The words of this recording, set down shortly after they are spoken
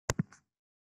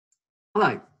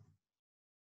Hello.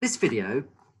 This video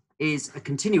is a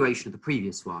continuation of the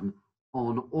previous one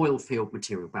on oil field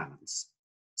material balance.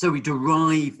 So we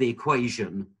derived the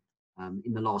equation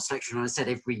in the last lecture, and I said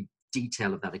every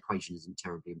detail of that equation isn't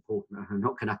terribly important. I'm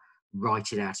not going to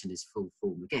write it out in its full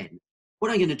form again.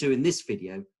 What I'm going to do in this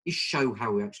video is show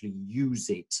how we actually use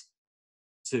it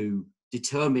to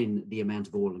determine the amount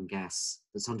of oil and gas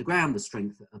that's underground, the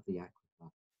strength of the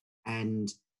aquifer,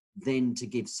 and then to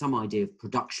give some idea of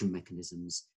production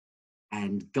mechanisms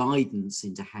and guidance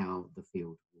into how the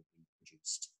field will be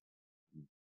produced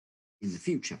in the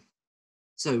future.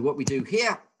 So what we do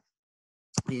here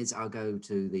is I'll go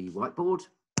to the whiteboard.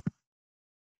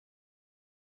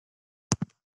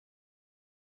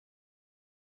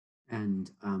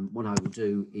 And what I will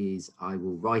do is I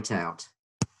will write out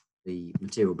the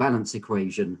material balance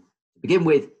equation to begin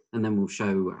with, and then we'll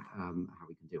show how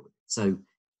we can deal with it. So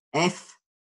F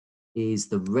is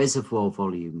the reservoir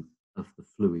volume of the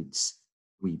fluids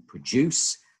we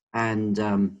produce, and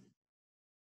I'm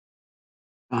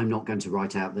not going to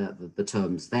write out the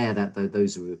terms there.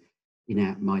 Those are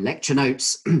in my lecture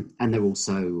notes, and they're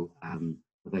also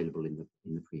available in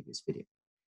the previous video.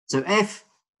 So F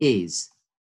is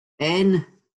N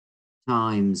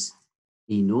times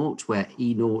E naught, where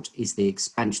E naught is the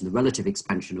expansion, the relative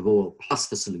expansion of oil plus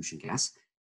the solution gas.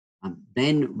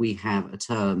 Then we have a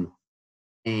term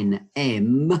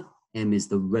Nm. M is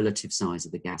the relative size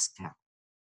of the gas cap,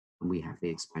 and we have the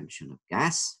expansion of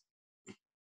gas,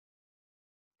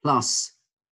 plus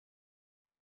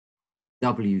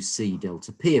WC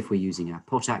delta P if we're using our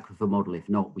pot aquifer model. If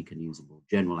not, we can use a more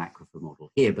general aquifer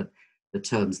model here, but the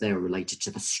terms there are related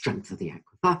to the strength of the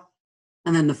aquifer.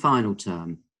 And then the final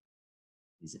term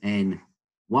is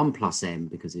N1 plus M,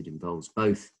 because it involves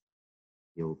both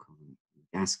the oil column and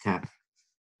the gas cap.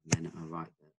 And then I'll write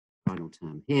the final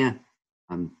term here,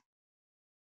 ER.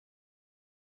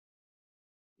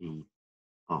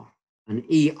 And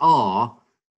ER,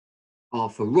 R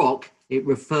for rock, it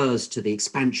refers to the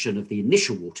expansion of the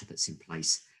initial water that's in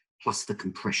place plus the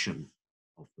compression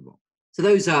of the rock. So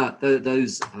those are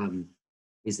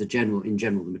is the general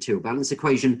the material balance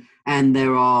equation, and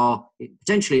there are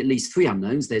potentially at least three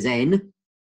unknowns. There's N,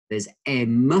 there's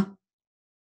M,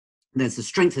 there's the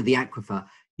strength of the aquifer.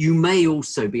 You may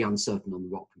also be uncertain on the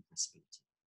rock compressibility.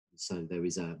 So there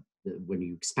is when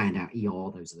you expand out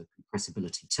ER, those are the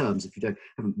compressibility terms. If you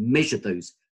haven't measured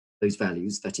those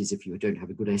values, that is, if you don't have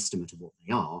a good estimate of what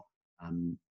they are,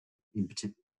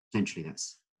 potentially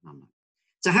that's an unknown.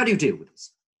 So how do you deal with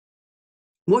this?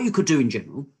 What you could do in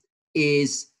general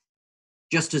is,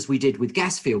 just as we did with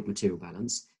gas field material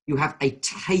balance, you have a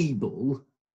table,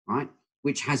 right,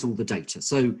 which has all the data.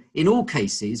 So in all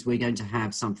cases, we're going to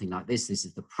have something like this. This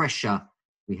is the pressure.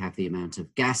 We have the amount of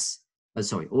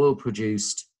oil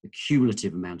produced, the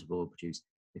cumulative amount of oil produced,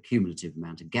 the cumulative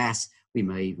amount of gas. We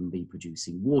may even be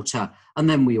producing water. And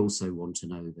then we also want to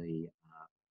know the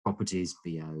properties,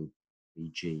 BO,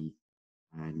 BG,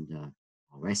 and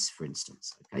RS, for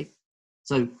instance, okay?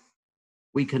 So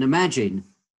we can imagine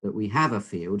that we have a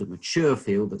field, a mature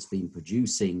field that's been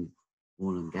producing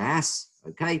oil and gas,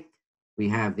 okay? We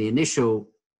have the initial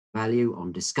value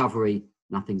on discovery,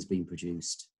 nothing's been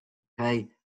produced, okay?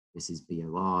 This is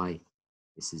BOI,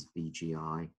 this is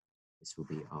BGI, this will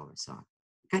be RSI,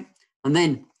 okay? And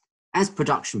then as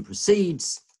production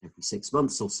proceeds, every 6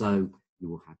 months or so, you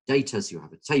will have data, so you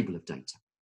have a table of data.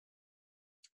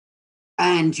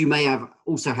 And you may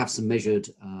also have some measured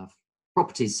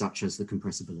properties such as the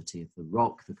compressibility of the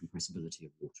rock, the compressibility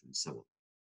of water, and so on.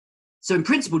 So in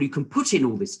principle, you can put in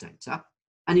all this data,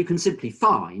 and you can simply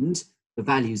find the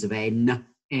values of N,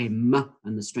 M,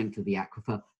 and the strength of the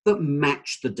aquifer that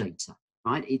match the data,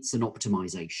 right? It's an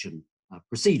optimization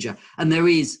procedure, and there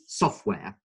is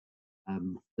software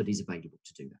that is available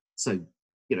to do that. So,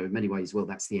 in many ways, well,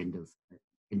 that's the end of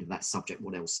that subject.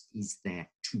 What else is there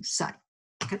to say?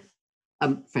 Okay,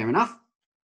 fair enough.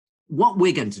 What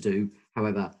we're going to do,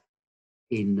 however,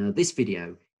 in this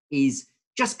video is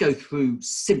just go through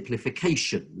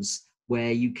simplifications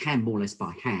where you can more or less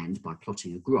by hand, by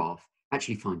plotting a graph,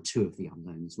 actually find two of the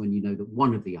unknowns when you know that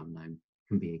one of the unknown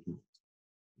can be ignored.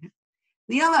 Okay?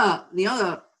 The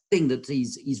other thing that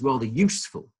is rather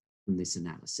useful from this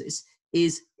analysis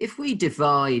is if we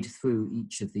divide through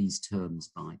each of these terms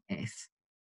by F,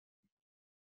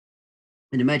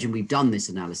 and imagine we've done this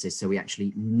analysis, so we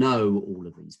actually know all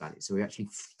of these values. So we actually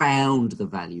found the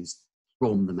values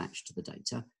from the match to the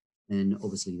data. And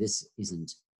obviously this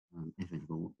isn't F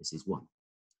anymore, this is 1.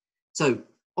 So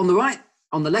on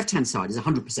the left-hand side is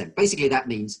 100%. Basically that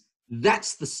means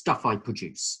that's the stuff I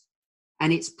produce.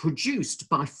 And it's produced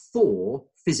by 4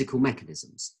 physical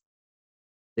mechanisms.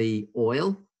 the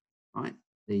oil, right,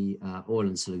 the oil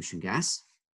and solution gas,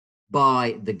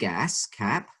 by the gas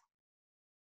cap,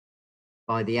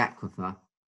 by the aquifer,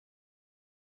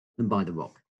 and by the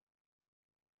rock.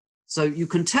 So you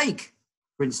can take,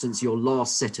 for instance, your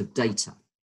last set of data,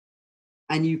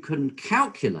 and you can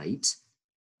calculate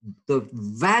the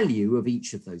value of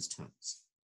each of those terms.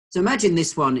 So imagine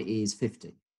this one is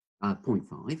 50,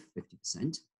 0.5,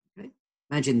 50%. Okay.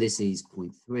 Imagine this is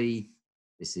 0.3,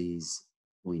 this is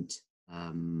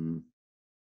 0.1,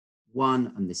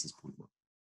 and this is 0.1.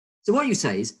 So what you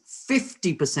say is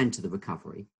 50% of the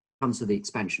recovery comes from the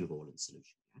expansion of oil and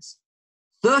solution gas.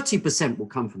 30% will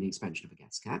come from the expansion of a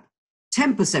gas cap,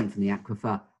 10% from the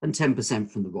aquifer, and 10%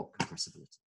 from the rock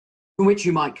compressibility. From which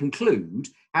you might conclude,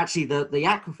 actually, the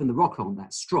aquifer and the rock aren't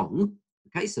that strong.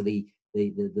 Okay, so the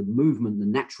movement, the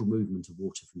natural movement of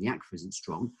water from the aquifer isn't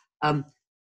strong.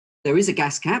 There is a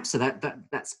gas cap, so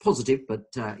that's positive, but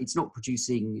it's not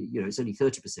producing, it's only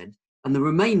 30%. And the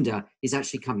remainder is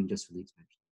actually coming just from the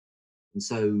expansion. And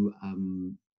so,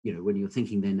 when you're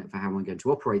thinking then of how am I going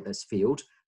to operate this field,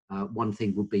 one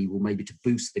thing would be, well, maybe to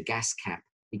boost the gas cap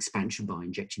expansion by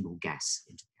injecting more gas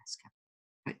into the gas cap.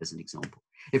 Okay, as an example.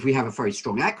 If we have a very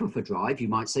strong aquifer drive, you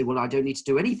might say, well, I don't need to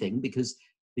do anything because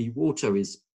the water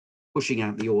is pushing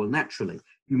out the oil naturally.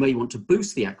 You may want to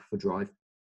boost the aquifer drive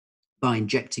by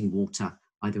injecting water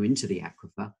either into the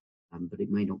aquifer, but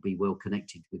it may not be well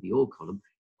connected with the oil column,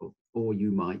 or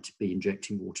you might be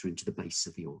injecting water into the base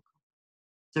of the oil column.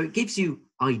 So it gives you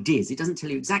ideas. It doesn't tell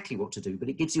you exactly what to do, but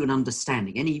it gives you an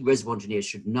understanding. Any reservoir engineer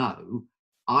should know,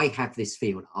 I have this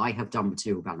field, I have done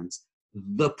material balance,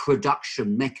 the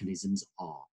production mechanisms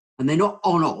are. And they're not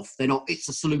on-off, they're not, it's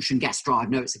a solution gas drive,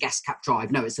 no, it's a gas cap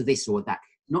drive, no, it's a this or that.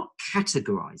 Not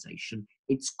categorization,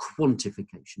 it's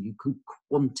quantification. You can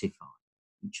quantify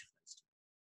each of those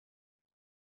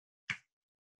two.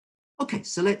 Okay,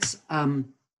 so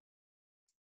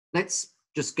let's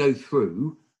just go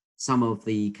through some of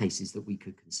the cases that we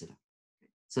could consider.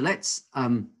 So let's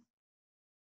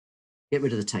get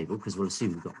rid of the table, because we'll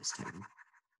assume we've got this table.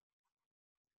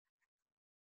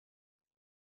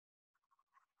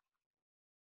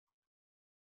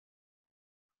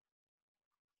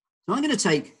 So I'm going to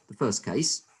take the first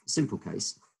case, a simple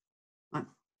case, right,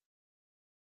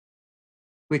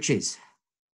 which is,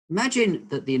 imagine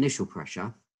that the initial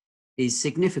pressure is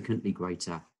significantly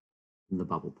greater than the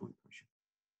bubble point pressure.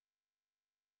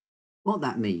 What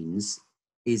that means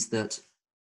is that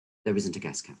there isn't a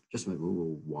gas cap. Just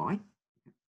why?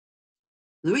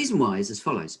 The reason why is as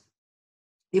follows.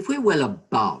 If we're well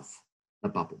above the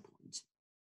bubble point,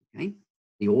 okay,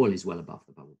 the oil is well above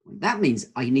the bubble point, that means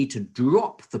I need to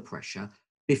drop the pressure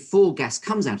before gas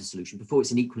comes out of solution, before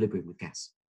it's in equilibrium with gas.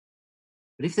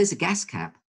 But if there's a gas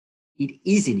cap, it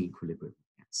is in equilibrium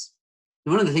with gas.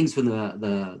 Now, one of the things from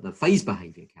the phase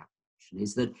behavior calculation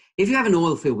is that if you have an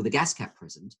oil field with a gas cap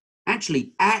present,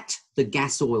 actually at the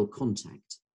gas oil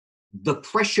contact, the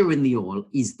pressure in the oil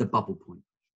is the bubble point.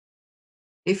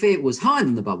 If it was higher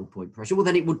than the bubble point pressure, well,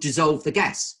 then it would dissolve the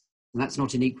gas, and that's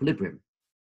not in equilibrium.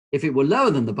 If it were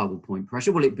lower than the bubble point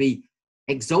pressure, well, it'd be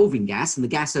exsolving gas, and the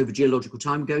gas over geological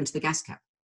time would go into the gas cap.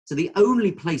 So the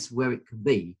only place where it can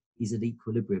be is at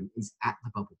equilibrium, is at the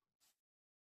bubble point.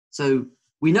 So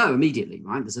we know immediately,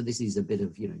 right? So this is a bit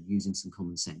of, using some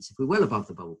common sense. If we're well above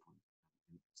the bubble point.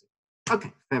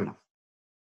 Okay, fair enough.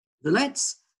 So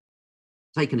let's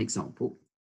take an example.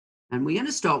 And we're going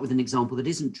to start with an example that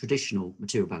isn't traditional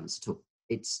material balance at all.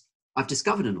 I've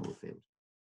discovered an oil field.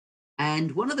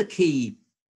 And one of the key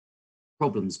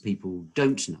problems people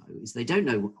don't know is they don't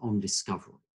know on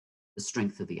discovery the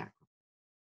strength of the aquifer.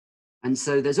 And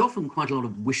so there's often quite a lot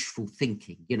of wishful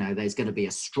thinking. There's going to be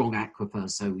a strong aquifer,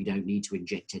 so we don't need to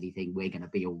inject anything. We're going to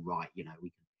be all right. We can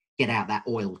get out that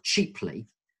oil cheaply.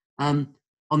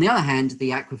 On the other hand,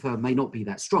 the aquifer may not be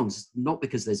that strong, it's not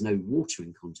because there's no water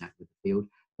in contact with the field,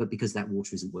 but because that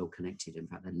water isn't well connected. In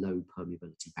fact, there are low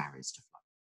permeability barriers to flow.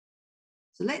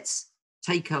 So let's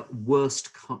take a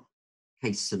worst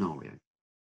case scenario.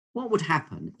 What would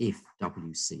happen if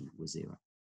WC was 0?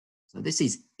 So this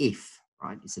is if,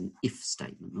 right? It's an if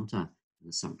statement, not an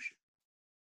assumption.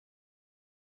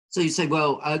 So you say,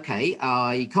 well, okay,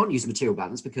 I can't use material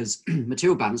balance because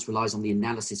material balance relies on the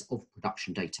analysis of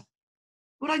production data.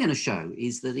 What I'm going to show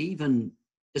is that even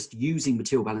just using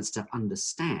material balance to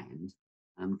understand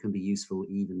can be useful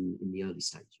even in the early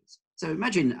stages. So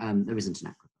imagine there isn't an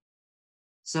aquifer.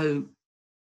 So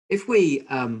if we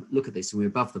look at this and we're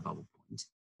above the bubble point,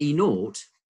 E0,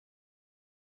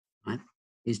 right,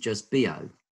 is just BO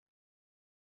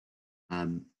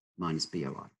minus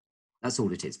BOI. That's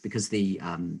all it is, because the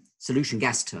solution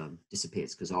gas term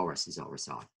disappears because RS is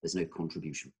RSI. There's no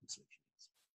contribution from solution gas.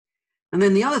 And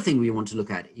then the other thing we want to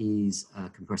look at is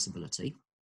compressibility,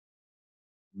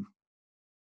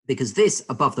 because this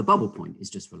above the bubble point is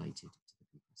just related to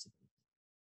the compressibility.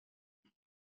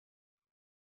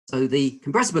 So the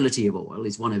compressibility of oil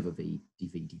is 1 over V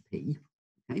dV dP.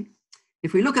 Okay?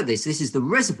 If we look at this, this is the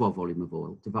reservoir volume of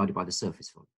oil divided by the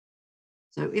surface volume.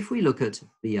 So if we look at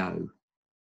BO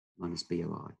minus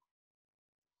BOI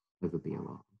over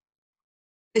BOR,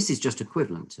 this is just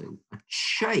equivalent to a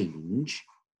change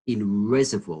in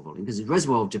reservoir volume, because it's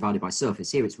reservoir divided by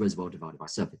surface. Here it's reservoir divided by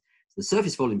surface. So the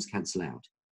surface volumes cancel out.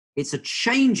 It's a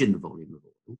change in the volume of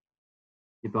oil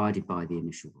divided by the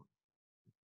initial volume.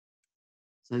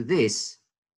 So this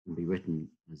can be written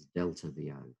as delta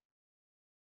VO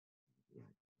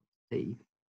P.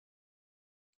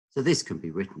 So this can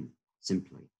be written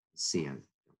simply as CO delta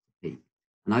P.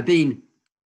 And I've been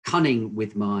cunning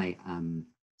with my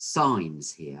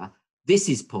signs here. This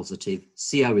is positive,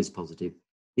 CO is positive.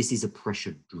 This is a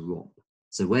pressure drop.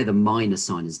 So where the minus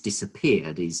sign has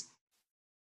disappeared is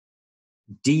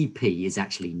dP is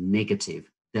actually negative,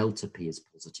 delta P is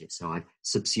positive. So I've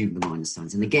subsumed the minus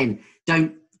signs. And again,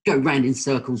 don't go round in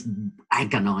circles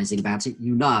agonizing about it.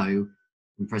 You know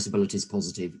compressibility is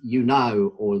positive. You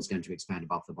know oil is going to expand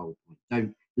above the bubble point.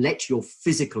 Don't let your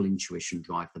physical intuition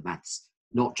drive the maths,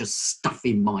 not just stuff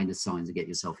in minus signs and get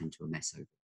yourself into a mess over.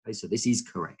 Okay, so this is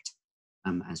correct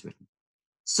as written.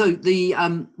 So the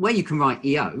where you can write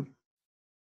EO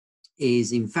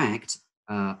is in fact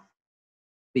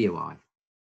BOI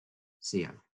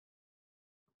CO.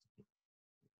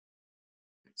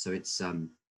 So it's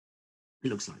it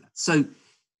looks like that. So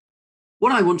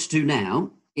what I want to do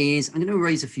now is I'm going to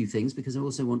erase a few things because I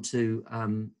also want to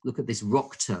look at this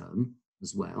ROC term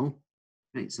as well.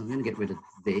 Okay, so I'm going to get rid of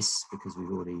this because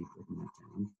we've already written that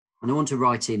down. And I want to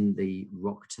write in the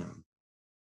ROC term.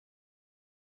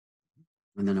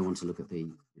 And then I want to look at the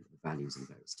values in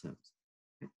various terms.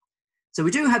 Okay. So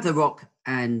we do have the ROC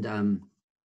and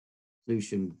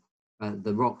solution,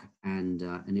 the ROC and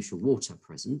initial water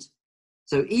present.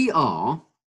 So ER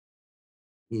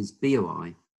is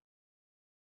BOI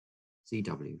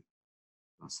CW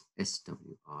plus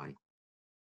SWI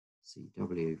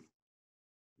CW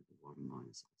 1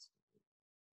 minus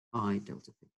SWI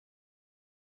delta P.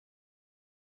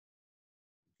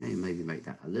 Okay, maybe make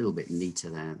that a little bit neater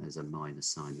there. There's a minus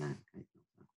sign there. Okay.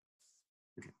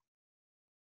 Okay.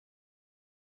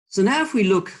 So now if we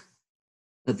look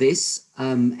at this,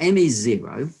 M is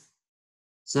 0.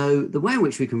 So the way in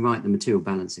which we can write the material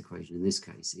balance equation in this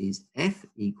case is F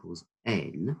equals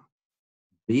N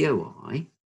BOI.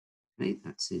 Okay,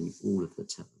 that's in all of the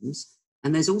terms.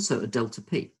 And there's also a delta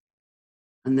P.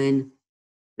 And then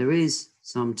there is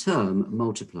some term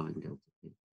multiplying delta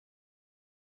P.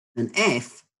 And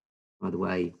F, by the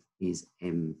way, is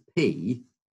MP.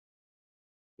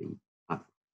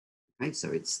 Okay,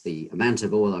 so it's the amount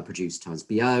of oil I produce times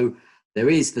BO. There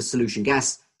is the solution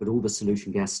gas, but all the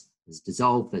solution gas is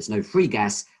dissolved. There's no free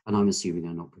gas, and I'm assuming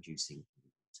I'm not producing any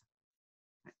water.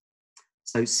 Okay.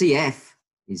 So CF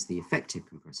is the effective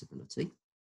compressibility,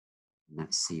 and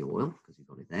that's C oil, because we've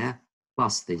got it there,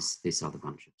 plus this other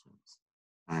bunch of terms.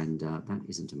 And that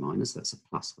isn't a minus, that's a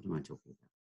plus. What am I talking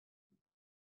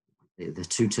about? The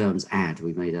two terms add.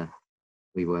 We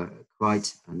were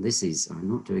quite, and this is, I'm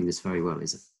not doing this very well,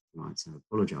 is it? Right, so I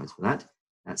apologize for that.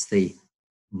 That's the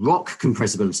ROC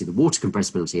compressibility, the water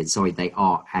compressibility, and sorry, they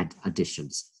are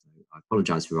additions. So I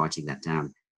apologize for writing that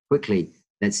down quickly.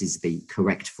 This is the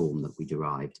correct form that we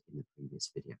derived in the previous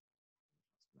video.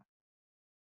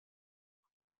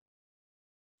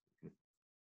 Okay.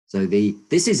 So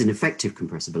this is an effective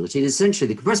compressibility. It's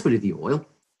essentially the compressibility of the oil,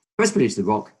 compressibility of the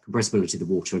rock, compressibility of the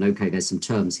water. And okay, there's some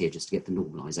terms here just to get the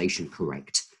normalization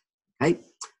correct. Okay,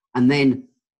 and then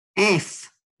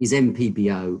F is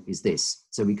MPBO is this.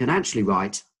 So we can actually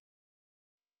write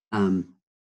NP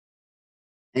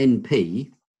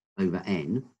over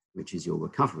N, which is your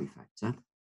recovery factor,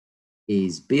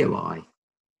 is BOI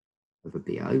over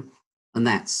BO, and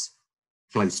that's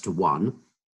close to 1,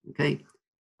 okay?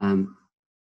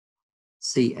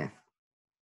 CF.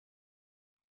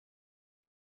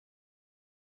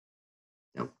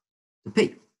 Delta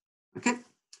P, okay?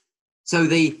 So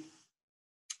the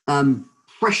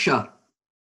pressure,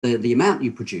 the amount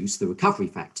you produce, the recovery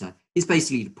factor, is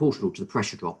basically proportional to the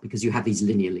pressure drop because you have these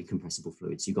linearly compressible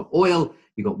fluids. You've got oil,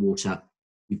 you've got water,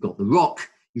 you've got the rock,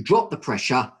 you drop the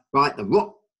pressure, right? The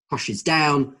rock crushes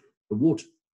down, the water,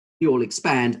 the oil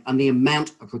expand, and the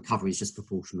amount of recovery is just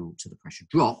proportional to the pressure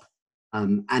drop.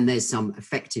 And there's some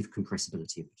effective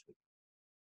compressibility in between.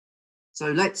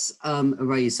 So let's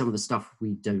erase some of the stuff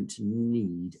we don't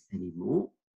need anymore.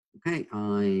 Okay,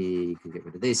 I can get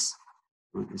rid of this.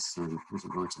 Right, this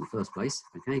wasn't right in the first place.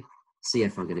 Okay,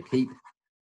 CF I'm going to keep.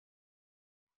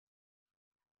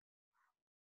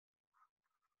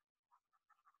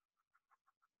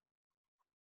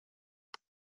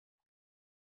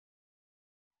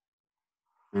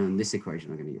 And this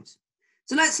equation I'm going to use.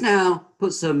 So let's now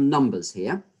put some numbers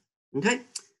here. Okay,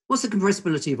 what's the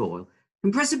compressibility of oil?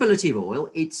 Compressibility of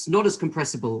oil, it's not as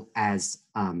compressible as,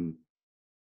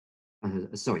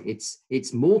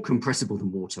 it's more compressible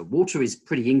than water. Water is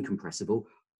pretty incompressible.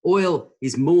 Oil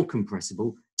is more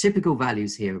compressible. Typical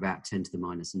values here about 10 to the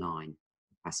minus 9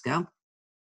 Pascal.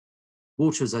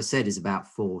 Water, as I said, is about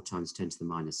 4 times 10 to the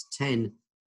minus 10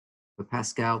 per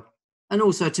Pascal. And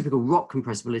also a typical rock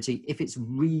compressibility, if it's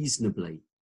reasonably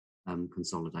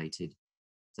consolidated,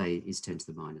 say, is 10 to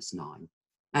the minus 9.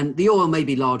 And the oil may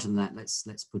be larger than that.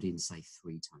 Let's put in, say,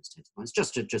 3 times 10 to the minus,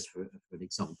 just for an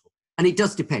example. And it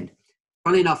does depend.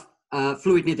 Funnily enough,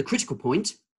 fluid near the critical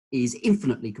point is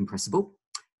infinitely compressible.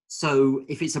 So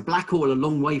if it's a black oil a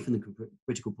long way from the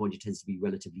critical point, it tends to be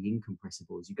relatively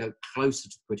incompressible. As you go closer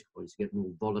to the critical point, as you get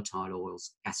more volatile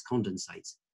oils, gas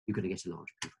condensates, you're going to get a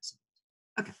larger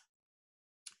compressibility. Okay.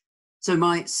 So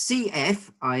my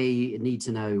CF, I need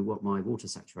to know what my water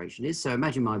saturation is. So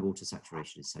imagine my water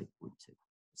saturation is, say, 0.2.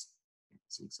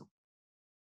 That's an example.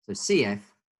 So CF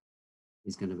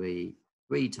is going to be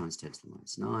 3 times 10 to the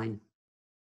minus 9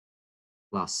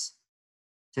 plus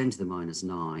 10 to the minus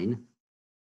 9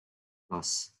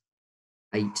 plus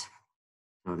 8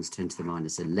 times 10 to the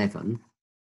minus 11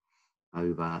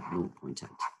 over 0.8.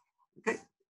 Okay,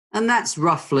 and that's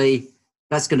roughly,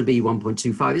 that's going to be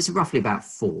 1.25. It's roughly about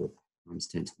 4 times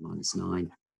 10 to the minus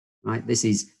 9. Right, this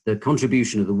is the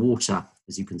contribution of the water,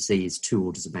 as you can see, is 2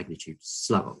 orders of magnitude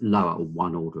lower, or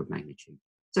 1 order of magnitude.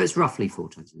 So it's roughly 4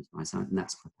 times 10 to the minus 9, and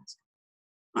that's per Pascal.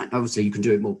 Right, obviously you can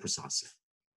do it more precisely.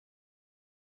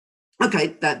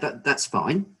 Okay, that's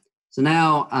fine. So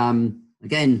now,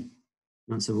 again,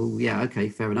 so well, yeah, okay,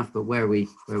 fair enough. But where are we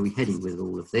heading with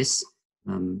all of this?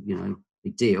 You know,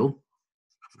 big deal.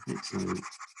 Okay,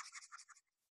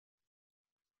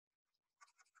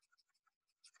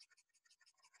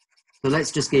 so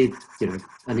let's just give, you know,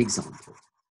 an example,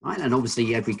 right? And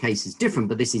obviously every case is different,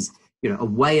 but this is, you know, a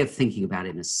way of thinking about it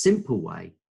in a simple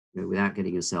way, you know, without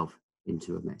getting yourself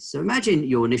into a mess. So imagine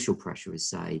your initial pressure is,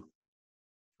 say,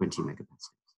 20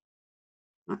 megapascals,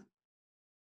 right?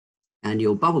 And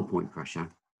your bubble point pressure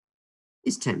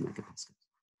is 10 megapascals.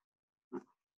 Right?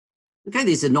 Okay,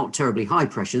 these are not terribly high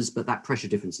pressures, but that pressure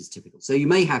difference is typical. So you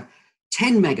may have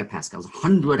 10 megapascals,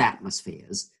 100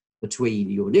 atmospheres between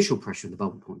your initial pressure and the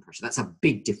bubble point pressure. That's a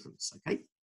big difference, okay?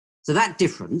 So that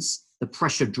difference, the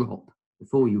pressure drop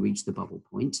before you reach the bubble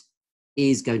point,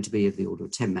 is going to be of the order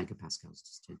of 10 megapascals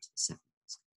to 10 to the 7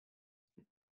 pascals.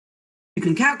 You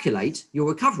can calculate your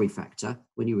recovery factor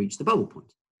when you reach the bubble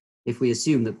point. If we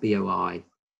assume that BOI is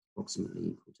approximately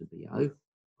equal to BO,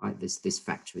 right, this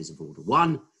factor is of order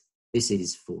 1. This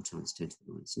is 4 times 10 to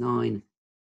the minus 9.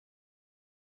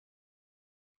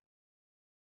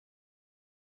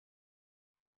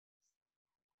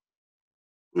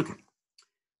 Okay.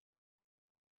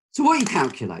 So what you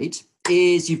calculate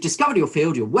is you've discovered your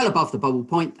field, you're well above the bubble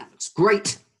point, that looks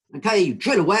great. Okay, you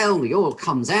drill a well, the oil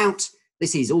comes out,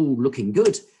 this is all looking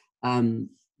good.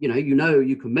 You know,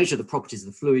 you can measure the properties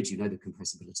of the fluids, you know the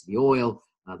compressibility of the oil,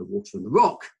 the water and the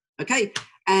rock, okay?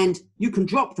 And you can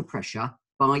drop the pressure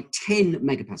by 10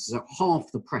 megapascals, so half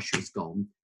the pressure is gone,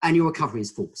 and your recovery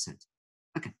is 4%.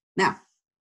 Okay, now,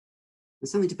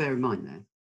 there's something to bear in mind there.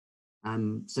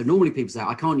 So normally people say,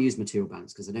 I can't use material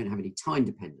balance because I don't have any time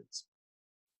dependence.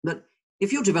 But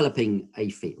if you're developing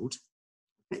a field,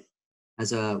 okay,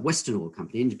 as a Western oil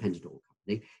company, independent oil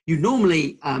company, you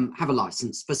normally have a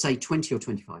license for, say, 20 or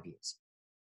 25 years.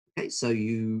 Okay, so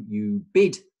you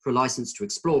bid for a license to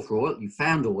explore for oil, you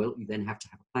found oil, you then have to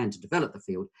have a plan to develop the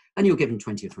field, and you're given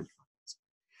 20 or 25 years.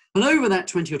 And over that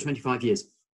 20 or 25 years,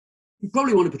 you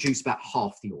probably want to produce about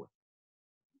half the oil.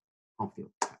 Half the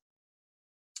oil.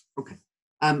 Okay,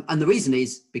 and the reason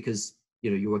is because, you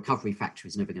know, your recovery factor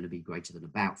is never going to be greater than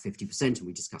about 50%, and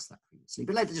we discussed that previously,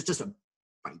 but it's just a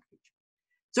vague picture.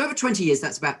 So over 20 years,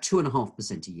 that's about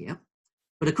 2.5% a year.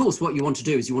 But of course, what you want to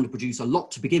do is you want to produce a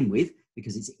lot to begin with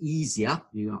because it's easier,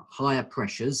 you got higher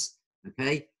pressures,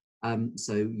 okay?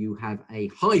 So you have a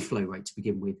high flow rate to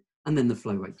begin with, and then the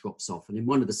flow rate drops off. And in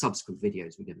one of the subsequent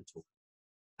videos, we're going to talk.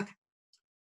 Okay,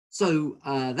 so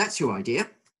that's your idea.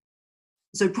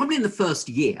 So probably in the first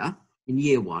year, in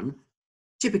year 1,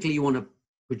 typically you want to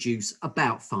produce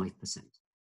about 5%.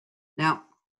 Now,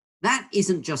 that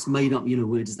isn't just made up,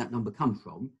 where does that number come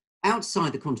from?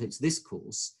 Outside the context of this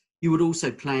course, you would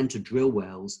also plan to drill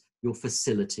wells, your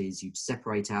facilities, you'd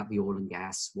separate out the oil and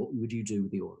gas, what would you do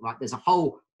with the oil, right? There's a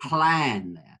whole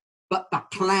plan there. But the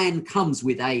plan comes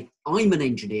with I'm an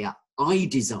engineer, I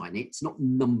design it. It's not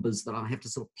numbers that I have to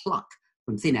sort of pluck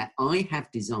from thin air. I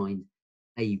have designed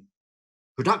a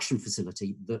production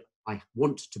facility that I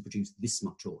want to produce this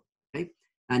much oil, okay?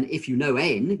 And if you know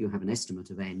N, you have an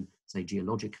estimate of N, say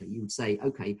geologically, you would say,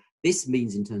 okay, this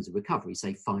means in terms of recovery,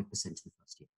 say 5% in the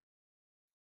first year.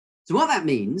 So what that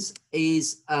means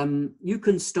is you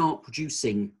can start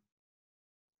producing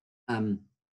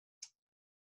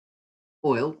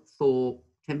oil for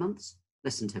 10 months,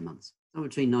 less than 10 months, so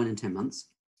between 9 and 10 months.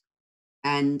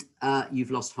 And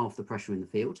you've lost half the pressure in the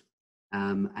field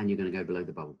and you're going to go below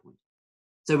the bubble point.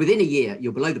 So within a year,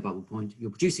 you're below the bubble point,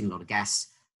 you're producing a lot of gas.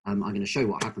 I'm going to show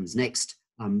what happens next,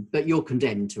 but you're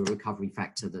condemned to a recovery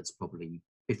factor that's probably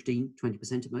 15,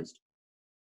 20% at most,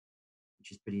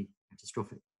 which is pretty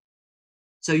catastrophic.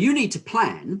 So you need to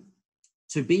plan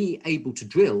to be able to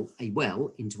drill a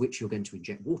well into which you're going to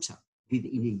inject water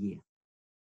within a year.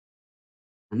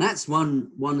 And that's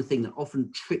one thing that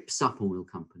often trips up oil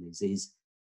companies is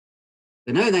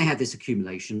they know they have this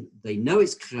accumulation, they know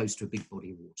it's close to a big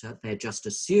body of water, they're just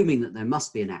assuming that there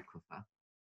must be an aquifer.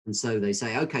 And so they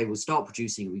say, okay, we'll start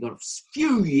producing. We've got a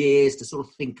few years to sort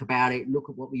of think about it, look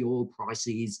at what the oil price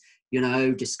is,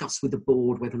 discuss with the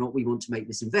board whether or not we want to make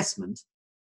this investment.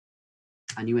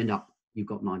 And you end up, you've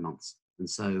got 9 months. And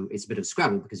so it's a bit of a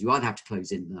scrabble because you either have to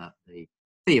close in the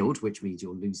field, which means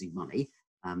you're losing money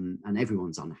and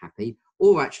everyone's unhappy,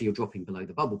 or actually you're dropping below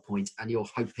the bubble point and you're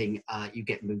hoping you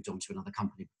get moved on to another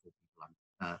company before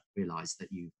people realize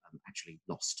that you've actually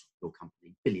lost your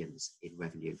company billions in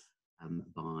revenue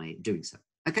by doing so.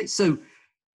 Okay, so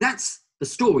that's the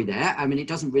story there. I mean, it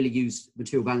doesn't really use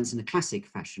material balance in a classic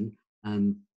fashion,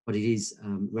 but it is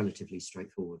relatively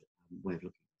straightforward way of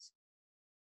looking at this.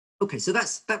 Okay, so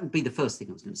that would be the first thing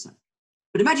I was going to say.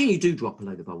 But imagine you do drop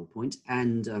below the bubble point,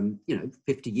 and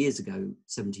 50 years ago,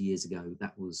 70 years ago,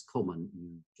 that was common.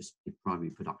 You just did primary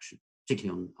production,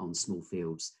 particularly on small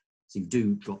fields. So you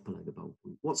do drop below the bubble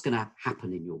point. What's going to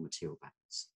happen in your material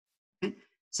balance? Okay,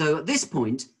 so at this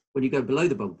point, when you go below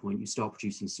the bubble point, you start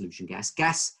producing solution gas.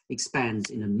 Gas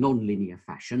expands in a non-linear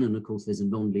fashion, and of course, there's a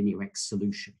non-linear X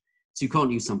solution. So you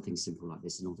can't use something simple like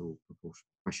this, not all proportional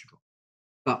pressure drop.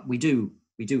 But we do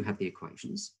have the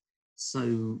equations.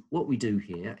 So what we do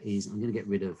here is I'm going to get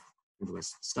rid of all the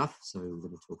rest of the stuff. So we're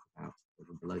going to talk about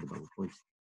below the bubble point.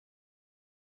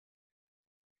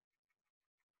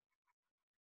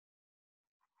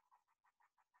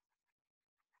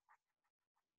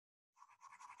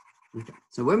 Okay.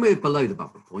 So when we're below the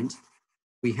bubble point,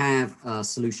 we have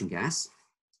solution gas,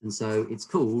 and so it's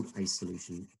called a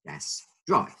solution gas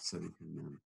dry. So we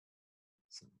can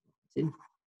set that in.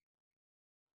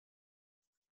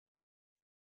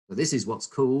 So this is what's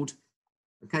called,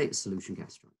 okay, solution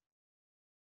gas dry.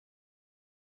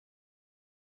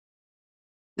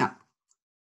 Now,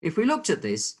 if we looked at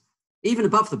this, even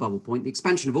above the bubble point, the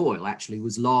expansion of oil actually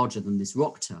was larger than this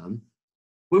rock term.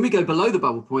 When we go below the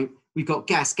bubble point, we've got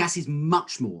gas. Gas is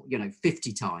much more,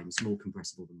 50 times more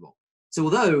compressible than rock. So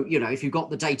although, if you've got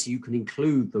the data, you can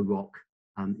include the rock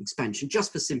expansion,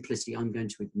 just for simplicity, I'm going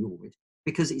to ignore it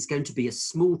because it's going to be a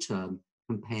small term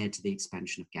compared to the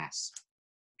expansion of gas.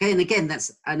 Okay, and again,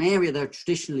 that's an area that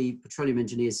traditionally petroleum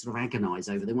engineers sort of agonize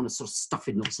over. They want to sort of stuff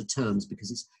in lots of terms because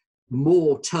it's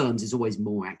more terms is always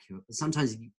more accurate, but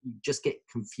sometimes you just get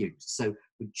confused. So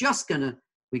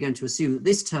we're going to assume that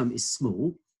this term is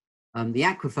small. The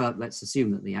aquifer, let's assume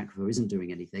that the aquifer isn't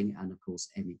doing anything, and of course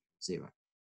m equals 0.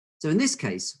 So in this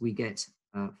case, we get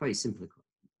a very simple equation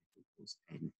equals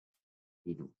n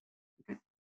E naught. Okay.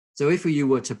 So if you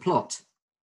were to plot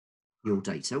your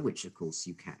data, which of course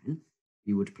you can,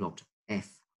 you would plot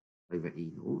F over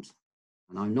E naught.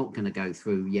 And I'm not going to go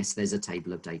through, yes, there's a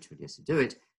table of data, and yes, you do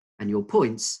it. And your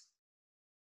points,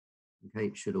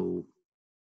 okay, should all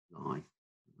lie.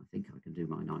 I think I can do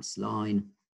my nice line.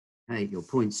 Okay, your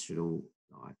points should all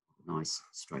lie a nice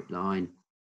straight line.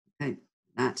 Okay,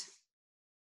 that.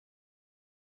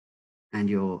 And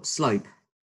your slope,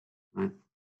 right,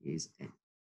 is n.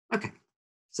 Okay,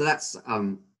 so that's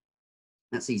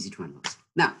easy to analyze.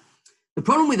 Now, the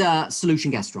problem with a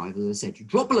solution gas drive, as I said, you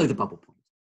drop below the bubble point,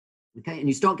 okay, and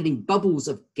you start getting bubbles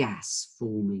of gas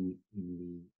forming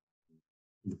in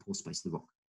the pore space of the rock.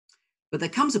 But there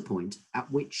comes a point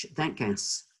at which that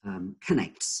gas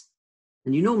connects,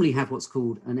 and you normally have what's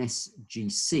called an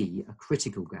SGC, a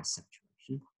critical gas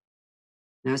saturation.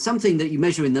 Now, something that you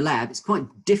measure in the lab, it's quite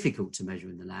difficult to measure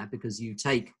in the lab because you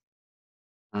take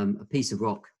a piece of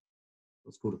rock,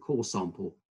 what's called a core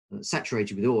sample,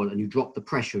 saturated with oil, and you drop the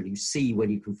pressure and you see when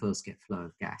you can first get flow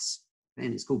of gas.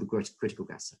 And it's called the critical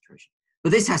gas saturation.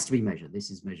 But this has to be measured.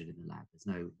 This is measured in the lab.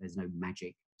 There's no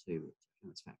magic to it.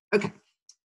 That's fact. Okay.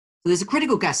 So there's a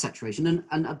critical gas saturation,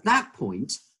 and at that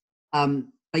point,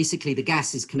 basically the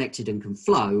gas is connected and can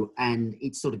flow, and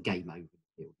it's sort of game over.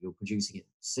 You're producing it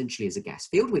essentially as a gas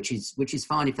field, which is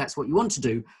fine if that's what you want to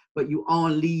do, but you are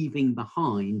leaving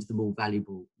behind the more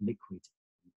valuable liquid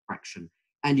fraction,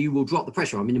 and you will drop the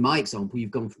pressure. I mean, in my example, you've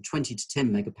gone from 20 to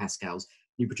 10 megapascals,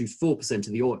 you produce 4%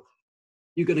 of the oil.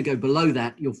 You're going to go below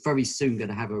that, you're very soon going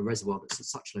to have a reservoir that's at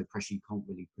such low pressure you can't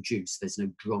really produce. There's no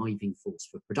driving force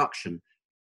for production,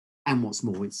 and what's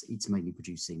more, it's mainly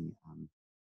producing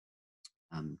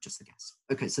just the gas.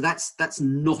 Okay, so that's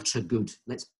not a good,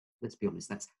 let's be honest,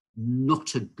 that's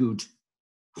not a good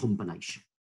combination.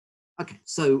 Okay,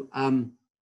 so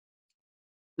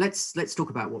let's talk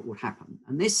about what would happen.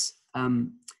 And this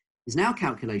is now a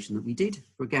calculation that we did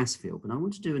for a gas field, but I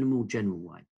want to do it in a more general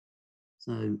way.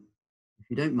 So if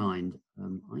you don't mind,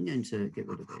 I'm going to get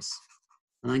rid of this,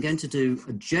 and I'm going to do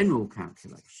a general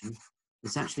calculation.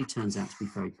 This actually turns out to be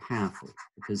very powerful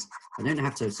because I don't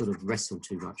have to sort of wrestle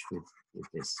too much with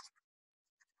this.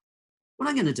 What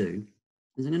I'm going to do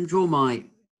is I'm going to draw my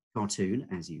cartoon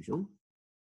as usual.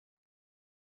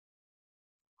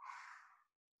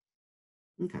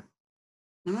 Okay.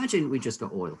 Now imagine we just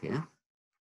got oil here,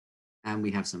 and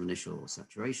we have some initial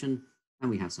saturation,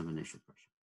 and we have some initial pressure.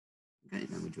 Okay,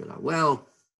 then we drill our well.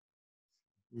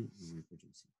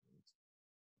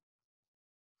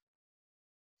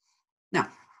 Now,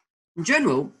 in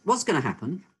general, what's going to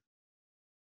happen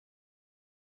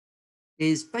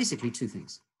is basically two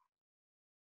things.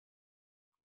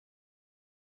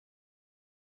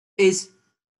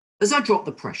 As I drop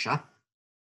the pressure,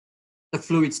 the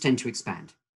fluids tend to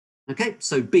expand. Okay,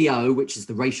 so BO, which is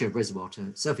the ratio of reservoir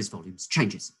to surface volumes,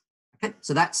 changes. Okay,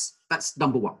 so that's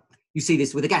number one. You see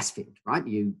this with a gas field, right?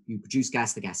 You produce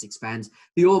gas, the gas expands.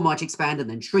 The oil might expand and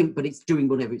then shrink, but it's doing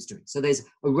whatever it's doing. So there's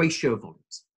a ratio of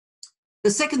volumes.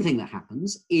 The second thing that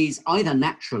happens is either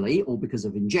naturally or because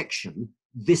of injection,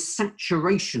 this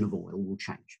saturation of oil will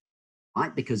change,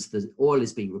 right? Because the oil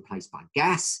is being replaced by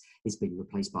gas, it's being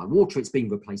replaced by water, it's being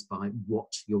replaced by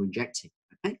what you're injecting,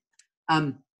 okay?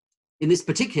 In this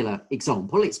particular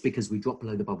example, it's because we drop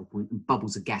below the bubble point and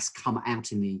bubbles of gas come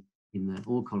out in the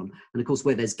oil column. And of course,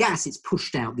 where there's gas, it's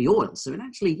pushed out the oil. So it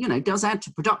actually, does add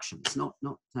to production. It's not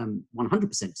 100%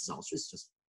 disastrous,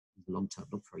 just long term,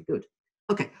 not very good.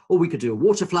 Okay, or we could do a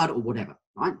water flood or whatever,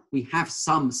 right? We have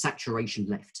some saturation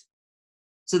left.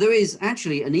 So there is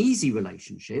actually an easy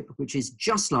relationship, which is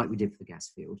just like we did for the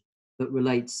gas field, that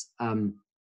relates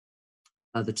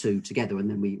the two together, and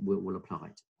then we'll apply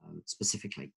it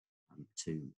specifically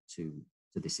to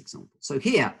this example. So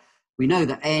here we know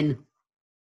that N,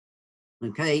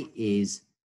 okay, is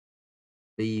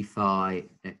B phi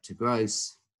net to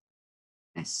gross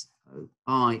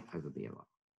SOI over BOI.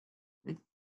 Okay.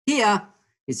 Here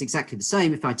it's exactly the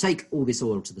same. If I take all this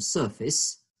oil to the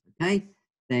surface, okay,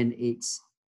 then it's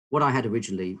what I had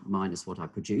originally minus what I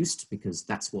produced, because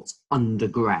that's what's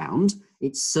underground.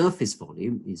 Its surface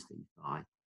volume is V phi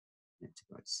net to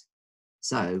gross.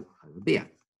 So over BO.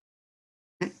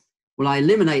 Okay. Well, I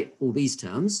eliminate all these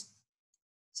terms.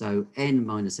 So N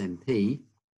minus MP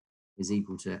is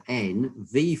equal to N.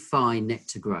 V phi net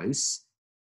to gross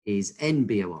is N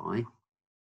BOI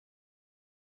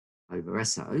over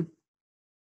SO.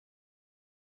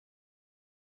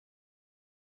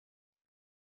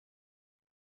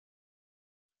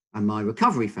 And my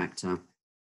recovery factor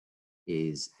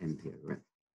is MP over M.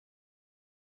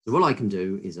 So what I can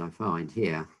do is I find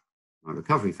here my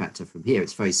recovery factor from here.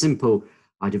 It's very simple.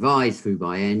 I divide through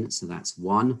by N, so that's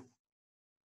 1.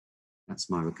 That's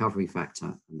my recovery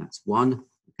factor, and that's 1.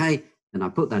 Okay, and I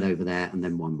put that over there, and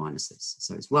then 1 minus this.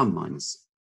 So it's 1 minus.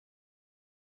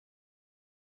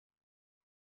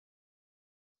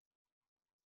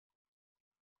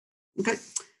 Okay,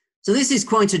 so this is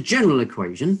quite a general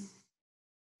equation.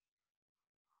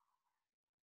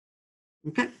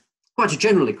 Okay, quite a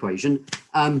general equation,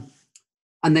 and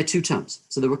they're two terms.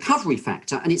 So the recovery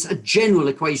factor, and it's a general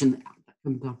equation that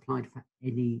can be applied for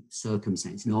any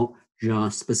circumstance, not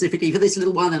just specifically for this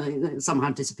little one and it somehow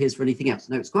disappears for anything else.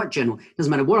 No, it's quite general. It doesn't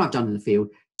matter what I've done in the field.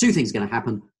 Two things are going to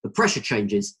happen. The pressure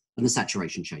changes and the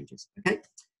saturation changes. Okay,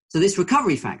 so this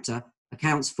recovery factor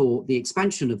accounts for the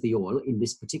expansion of the oil in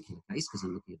this particular case, because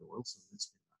I'm looking at oil, so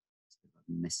that's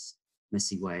a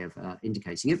messy way of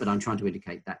indicating it, but I'm trying to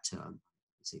indicate that term.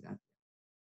 See that?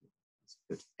 That's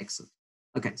good, excellent.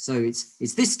 Okay, so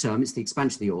it's this term, it's the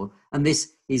expansion of the oil, and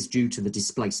this is due to the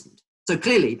displacement. So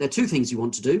clearly, there are two things you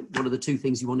want to do. What are the two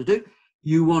things you want to do?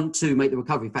 You want to make the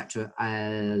recovery factor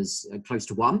as close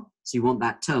to 1. So you want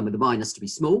that term with the minus to be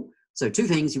small. So two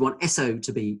things, you want SO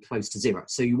to be close to 0.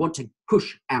 So you want to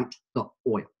push out the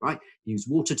oil, right? Use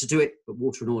water to do it, but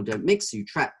water and oil don't mix. So you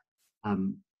trap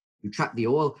the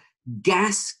oil.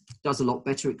 Gas does a lot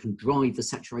better. It can drive the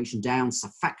saturation down.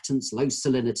 Surfactants, low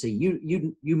salinity.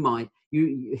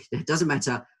 It doesn't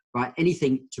matter, right?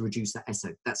 Anything to reduce that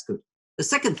SO. That's good. The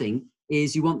second thing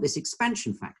is you want this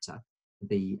expansion factor to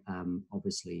be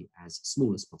obviously as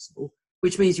small as possible,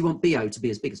 which means you want BO to be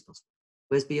as big as possible.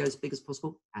 Where's BO as big as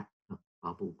possible? At the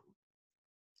bubble point.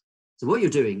 So what you're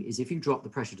doing is if you drop the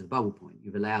pressure to the bubble point,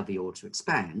 you've allowed the oil to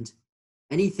expand.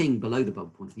 Anything below the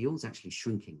bubble point, the oil's actually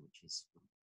shrinking, which is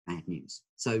bad news.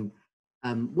 So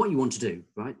what you want to do,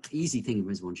 right, easy thing in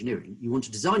reservoir engineering, you want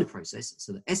to design a process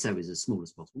so that SO is as small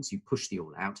as possible, so you push the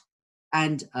oil out,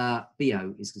 and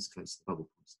BO is as close to the bubble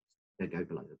point. Don't go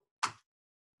below it.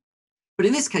 But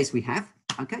in this case we have,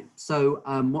 okay, so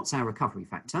what's our recovery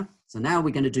factor? So now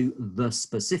we're going to do the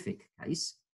specific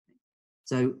case.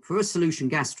 So for a solution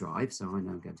gas drive, so I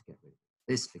know I'm going to get rid of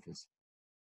this because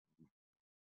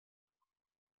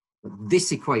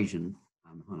this equation,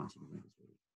 I'm highlighting this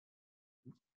really.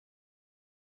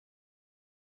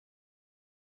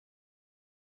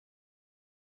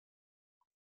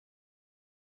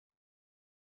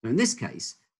 So in this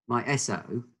case, my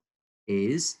SO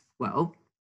is, well,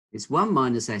 it's 1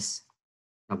 minus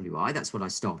SWI, that's what I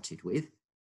started with,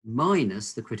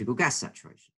 minus the critical gas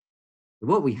saturation. So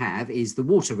what we have is the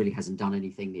water really hasn't done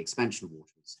anything. The expansion of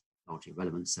water is largely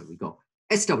irrelevant. So we've got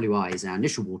SWI is our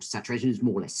initial water saturation, is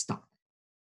more or less stuck.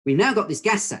 We've now got this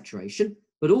gas saturation,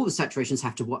 but all the saturations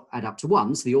have to add up to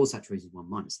 1. So the oil saturation is 1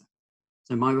 minus that.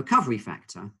 So my recovery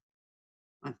factor,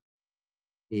 right,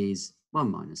 is 1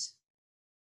 minus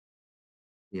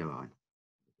BOI.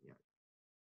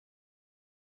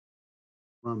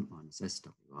 1 minus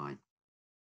SWI.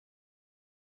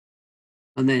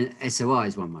 And then SOI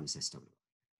is 1 minus SWI.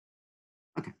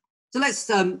 Okay, so let's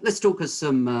talk of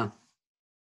some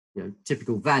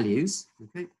typical values.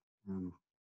 Okay,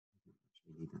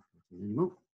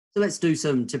 anymore. So let's do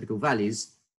some typical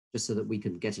values just so that we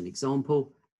can get an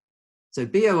example. So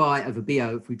BOI over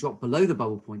BO, if we drop below the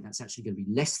bubble point, that's actually going to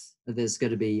be less. There's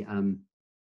going to be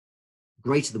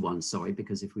greater than 1, sorry,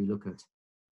 because if we look at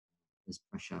this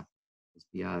pressure, this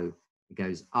BO, it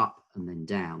goes up and then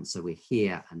down. So we're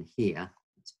here and here.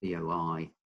 That's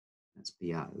BOI, that's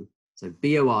BO. So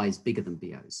BOI is bigger than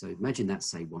BO. So imagine that's,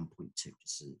 say, 1.2,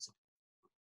 just as an example.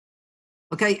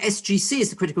 Okay, SGC is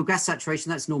the critical gas saturation.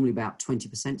 That's normally about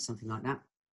 20%, something like that.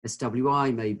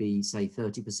 SWI may be, say,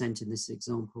 30% in this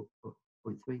example,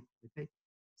 0.3. Okay,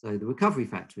 so the recovery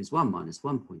factor is 1 minus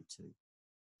 1.2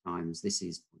 times this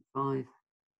is 0.5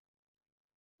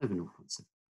 over 0.7.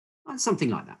 Something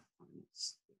like that.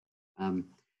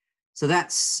 So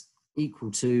that's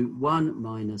equal to 1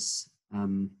 minus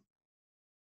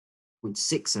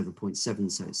 0.6 over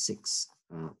 0.7, so 6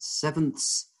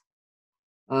 sevenths.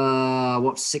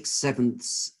 What 6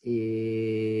 sevenths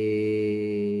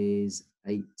is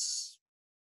 8.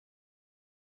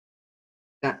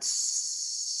 That's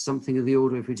something of the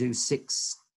order, if we do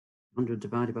 600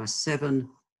 divided by 7,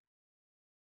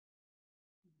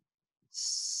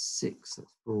 6,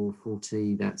 that's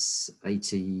 440, that's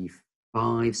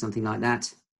 85, something like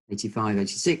that, 85,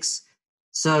 86.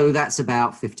 So that's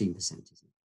about 15%, isn't it?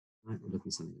 Right, we're looking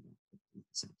at something about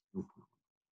 15%.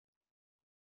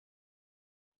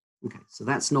 Okay, so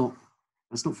that's not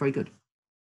very good.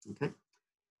 Okay,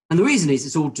 and the reason is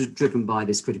it's all driven by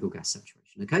this critical gas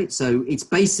saturation. Okay, so it's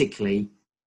basically,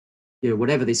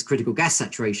 whatever this critical gas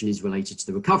saturation is related to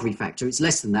the recovery factor, it's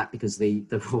less than that because the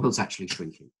oil's actually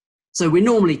shrinking. So we're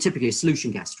normally typically a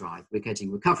solution gas drive. We're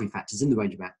getting recovery factors in the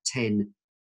range of about 10,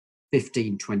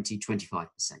 15, 20, 25%.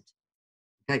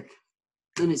 Okay,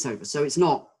 then it's over. So it's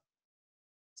not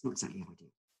exactly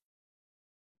ideal.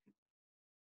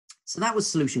 So that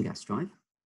was solution gas drive.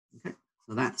 Okay,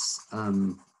 so that's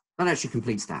that actually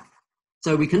completes that.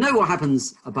 So we can know what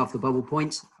happens above the bubble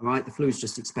point. All right, the fluids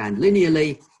just expand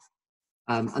linearly,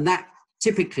 and that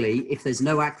typically, if there's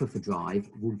no aquifer drive,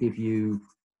 will give you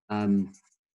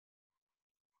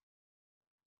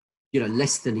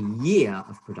less than a year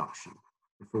of production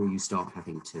before you start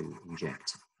having to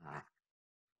inject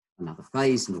another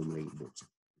phase, normally water.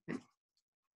 Okay.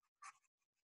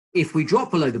 If we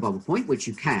drop below the bubble point, which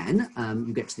you can,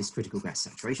 you get to this critical gas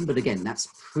saturation. But again, that's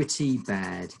pretty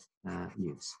bad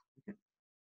news. Okay.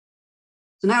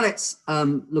 So now let's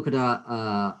look at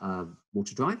our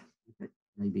water drive. Okay.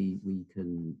 Maybe we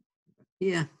can go back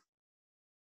here.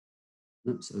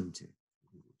 Oops, do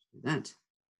that.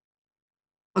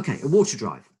 Okay, a water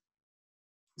drive.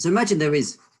 So imagine there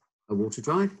is a water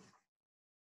drive.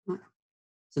 Right.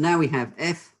 So now we have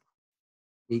F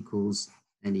equals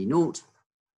NE naught.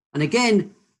 And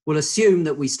again, we'll assume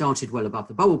that we started well above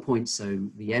the bubble point, so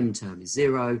the M term is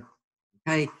 0.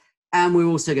 Okay, and we're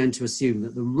also going to assume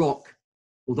that the rock,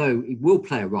 although it will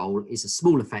play a role, is a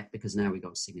small effect because now we've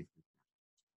got a significant.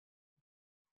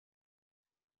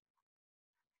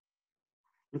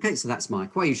 Okay, so that's my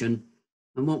equation.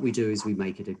 And what we do is we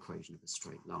make it an equation of a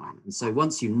straight line. And so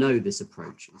once you know this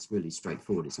approach, it's really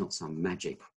straightforward. It's not some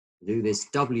magic to do this.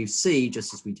 WC,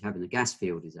 just as we have in the gas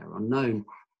field, is our unknown,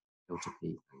 delta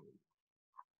P.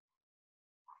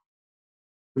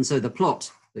 And so the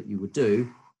plot that you would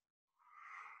do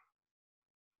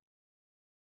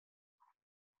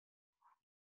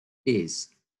is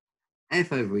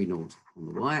F over E naught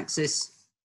on the y-axis,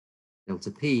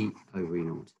 delta P over E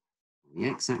naught on the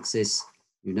x-axis.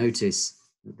 You notice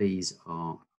that these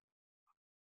are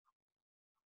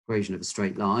equation of a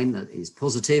straight line that is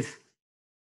positive.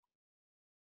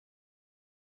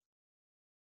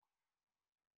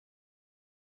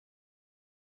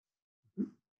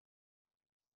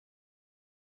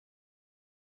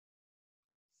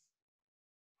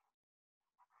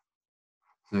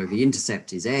 So the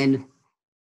intercept is n,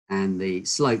 and the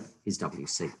slope is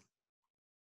WC.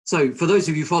 So for those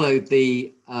of you who followed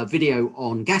the video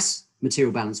on gas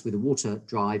material balance with a water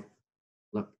drive,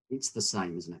 look, it's the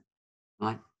same, isn't it?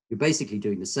 Right? You're basically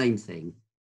doing the same thing.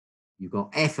 You've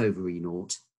got F over E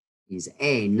naught is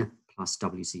N plus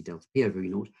WC delta P over E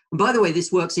naught. And by the way,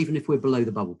 this works even if we're below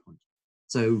the bubble point.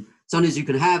 So sometimes you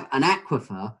can have an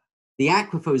aquifer. The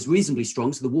aquifer is reasonably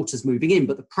strong, so the water's moving in,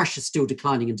 but the pressure's still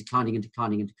declining and declining and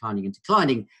declining and declining and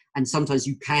declining. And sometimes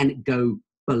you can go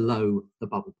below the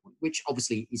bubble point, which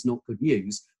obviously is not good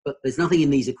news, but there's nothing in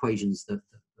these equations that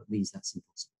means that's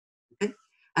impossible. Okay?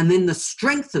 And then the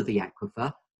strength of the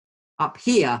aquifer up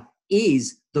here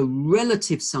is the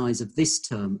relative size of this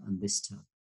term and this term.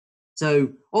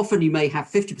 So often you may have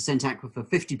 50% aquifer,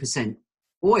 50%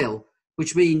 oil,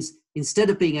 which means instead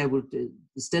of being able to,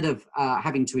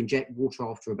 having to inject water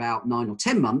after about 9 or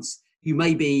 10 months, you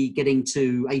may be getting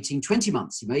to 18, 20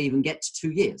 months. You may even get to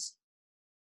 2 years.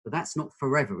 But that's not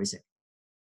forever, is it?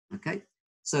 Okay.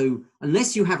 So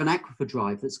unless you have an aquifer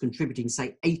drive that's contributing,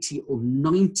 say, 80 or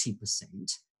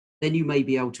 90%, then you may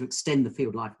be able to extend the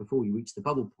field life before you reach the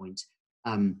bubble point.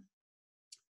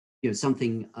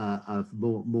 Something of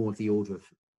more of the order of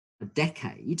a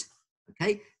decade.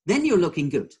 Okay, then you're looking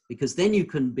good because then you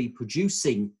can be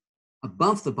producing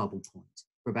above the bubble point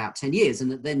for about 10 years,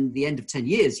 and then the end of 10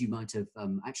 years you might have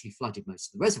actually flooded most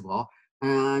of the reservoir,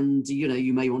 and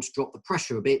you may want to drop the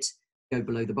pressure a bit, go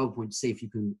below the bubble point to see if you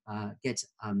can get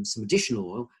some additional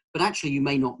oil, but actually you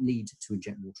may not need to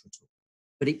inject water at all.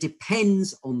 But it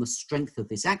depends on the strength of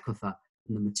this aquifer,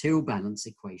 and the material balance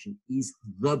equation is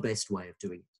the best way of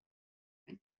doing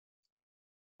it.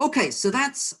 Okay, so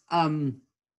that's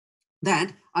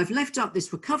that. I've left up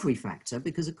this recovery factor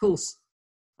because, of course,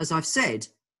 as I've said,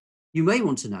 you may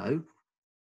want to know,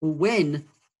 well, when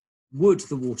would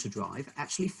the water drive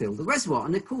actually fill the reservoir?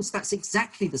 And of course, that's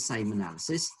exactly the same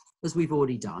analysis as we've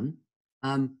already done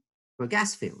for a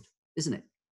gas field, isn't it?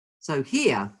 So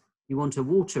here, you want a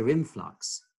water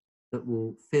influx that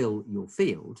will fill your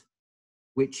field,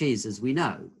 which is, as we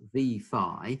know, V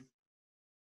phi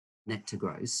net to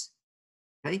gross,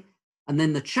 okay? And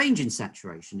then the change in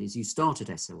saturation is you start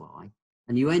at SOI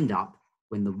and you end up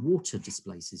when the water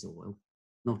displaces oil,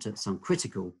 not at some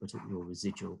critical, but at your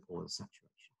residual oil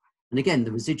saturation. And again,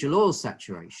 the residual oil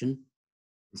saturation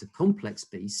is a complex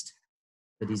beast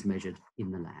that is measured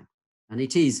in the lab. And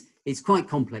it's quite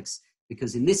complex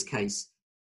because in this case,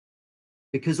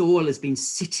 because oil has been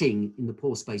sitting in the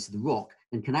pore space of the rock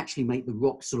and can actually make the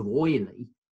rock sort of oily,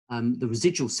 the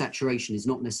residual saturation is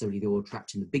not necessarily the oil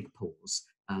trapped in the big pores.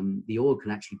 The oil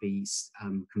can actually be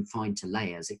confined to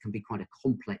layers. It can be quite a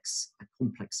complex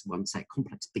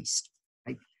beast.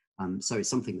 Okay? So it's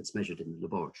something that's measured in the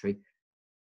laboratory.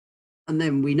 And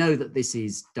then we know that this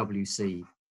is WC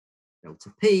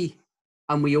delta P,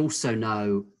 and we also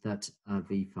know that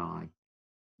V phi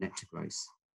net to gross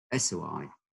SOI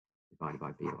divided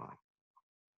by BOI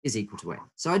is equal to N.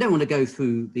 So I don't want to go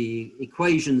through the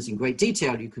equations in great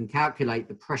detail. You can calculate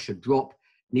the pressure drop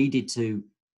needed to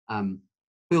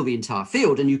fill the entire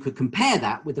field, and you could compare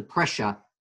that with the pressure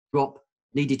drop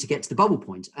needed to get to the bubble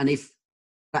point. And if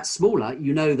that's smaller,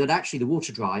 you know that actually the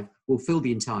water drive will fill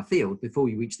the entire field before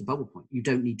you reach the bubble point. You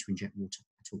don't need to inject water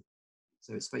at all.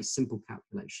 So it's a very simple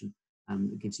calculation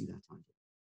that gives you that idea.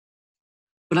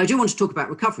 But I do want to talk about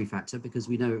recovery factor because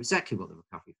we know exactly what the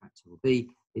recovery factor will be.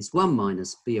 It's 1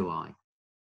 minus BOI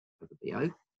over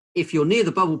BO. if you're near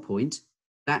the bubble point,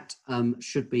 that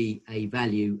should be a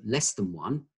value less than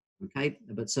 1, okay,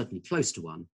 but certainly close to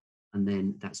 1, and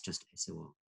then that's just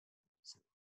SOR.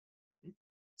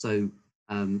 So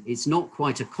it's not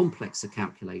quite a complex a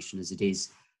calculation as it is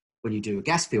when you do a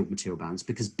gas field material balance,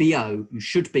 because BO, you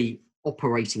should be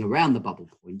operating around the bubble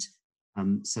point.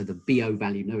 So the BO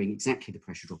value, knowing exactly the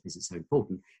pressure drop, isn't so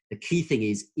important. The key thing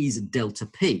is delta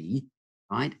P,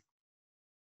 right?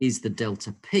 Is the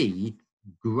delta P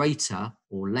greater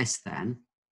or less than,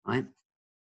 right,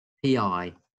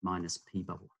 PI minus P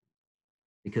bubble?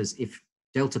 Because if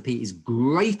delta P is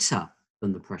greater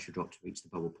than the pressure drop to reach the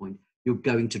bubble point, you're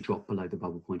going to drop below the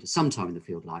bubble point at some time in the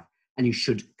field life, and you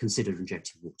should consider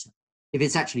injecting water. If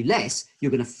it's actually less,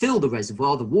 you're going to fill the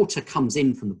reservoir, the water comes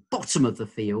in from the bottom of the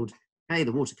field, okay,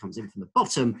 the water comes in from the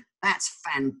bottom, that's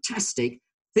fantastic,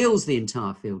 fills the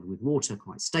entire field with water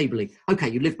quite stably. Okay,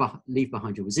 you leave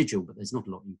behind your residual, but there's not a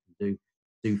lot you can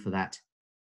do for that.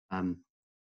 And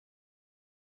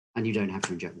you don't have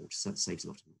to inject water, so it saves a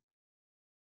lot of money.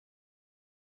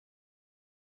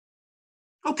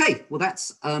 Okay, well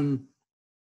that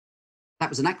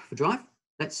was an aquifer drive.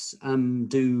 Let's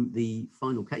do the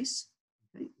final case,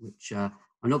 okay, which I'm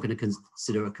not going to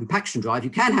consider a compaction drive.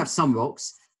 You can have some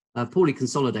rocks, poorly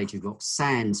consolidated rocks,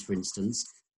 sands, for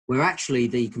instance, where actually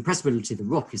the compressibility of the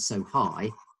rock is so high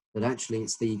that actually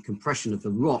it's the compression of the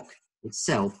rock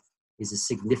itself is a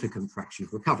significant fraction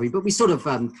of recovery. But we sort of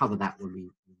cover that when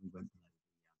we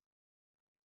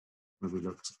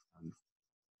looked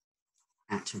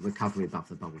at recovery above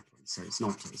the bubble point. So it's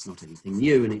not anything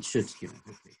new, and it should,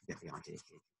 hopefully get the idea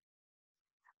here.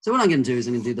 So what I'm going to do is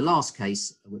I'm going to do the last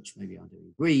case, which maybe I'll do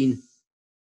in green.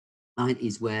 Right,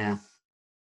 is where,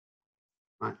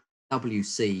 right,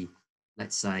 WC,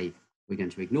 let's say we're going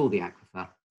to ignore the aquifer,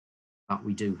 but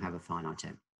we do have a finite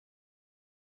M.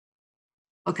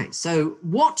 Okay, so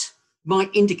what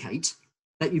might indicate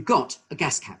that you've got a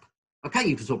gas cap? Okay,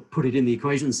 you can sort of put it in the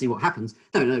equation and see what happens.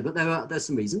 No, but there's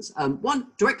some reasons. One,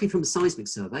 directly from a seismic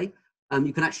survey,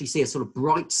 you can actually see a sort of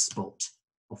bright spot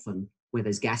often where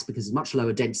there's gas, because there's much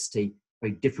lower density,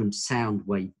 very different sound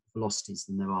wave velocities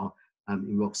than there are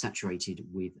in rock saturated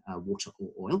with water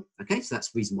or oil. Okay, so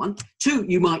that's reason one. Two,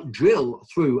 you might drill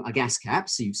through a gas cap,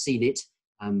 so you've seen it,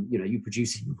 you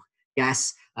producing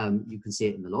gas, you can see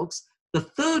it in the logs. The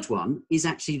third one is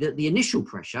actually that the initial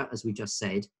pressure, as we just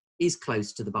said, is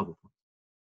close to the bubble point.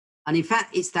 And in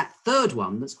fact, it's that third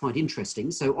one that's quite interesting.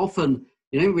 So often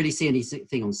you don't really see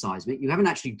anything on seismic. You haven't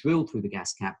actually drilled through the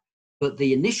gas cap, but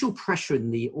the initial pressure in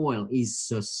the oil is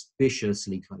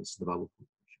suspiciously close to the bubble point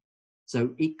pressure.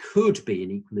 So it could be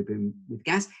in equilibrium with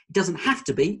gas. It doesn't have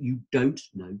to be. You don't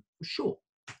know for sure.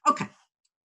 Okay.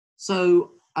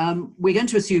 So we're going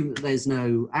to assume that there's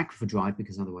no aquifer drive,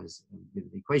 because otherwise the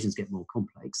equations get more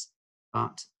complex.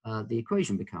 But the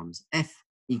equation becomes F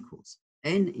equals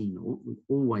NE0, we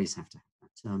always have to have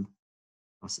that term,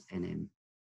 plus NM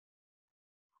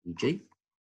EG,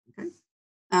 okay?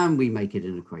 And we make it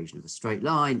an equation of a straight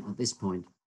line. At this point,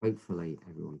 hopefully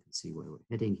everyone can see where we're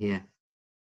heading here.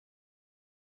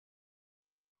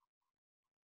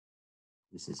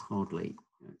 This is hardly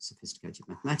sophisticated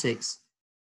mathematics.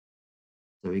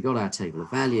 So we got our table of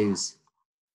values.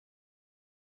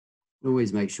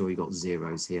 Always make sure you got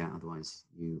zeros here, otherwise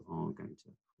you are going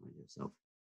to find yourself.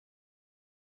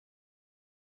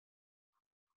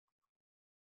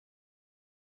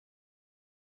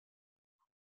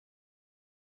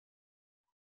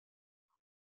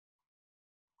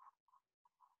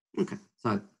 Okay,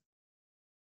 so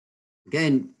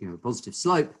again, positive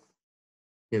slope.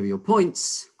 Here are your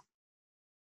points.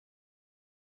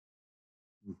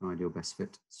 You find your best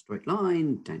fit straight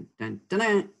line. Dun, dun, dun,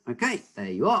 dun. Okay, there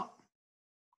you are.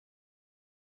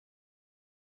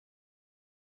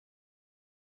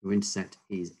 Your intercept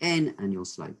is N and your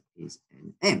slope is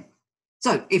NM.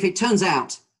 So if it turns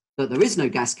out that there is no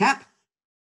gas cap,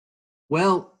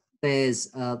 well, there's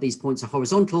these points are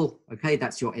horizontal. Okay,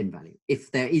 that's your N value.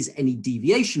 If there is any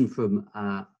deviation from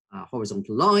a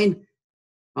horizontal line,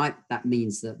 right, that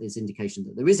means that there's indication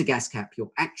that there is a gas cap. Your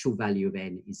actual value of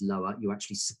N is lower. You're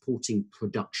actually supporting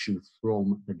production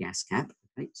from the gas cap.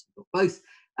 Okay, so you've got both,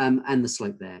 and the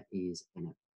slope there is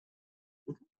NM.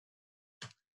 Okay.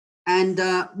 And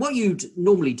what you'd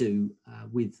normally do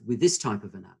with this type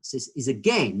of analysis is,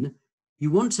 again, you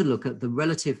want to look at the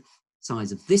relative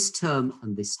size of this term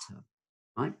and this term,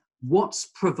 right? What's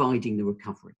providing the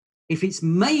recovery? If it's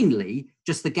mainly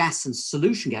just the gas and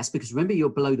solution gas, because remember you're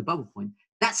below the bubble point,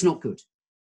 that's not good,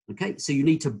 Okay, so you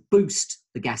need to boost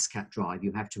the gas cap drive.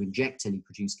 You have to inject any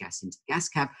produced gas into the gas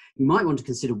cap. You might want to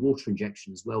consider water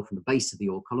injection as well from the base of the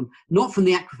oil column, not from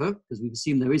the aquifer, because we've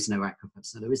assumed there is no aquifer,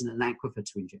 so there isn't an aquifer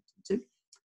to inject into.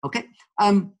 Okay,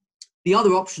 the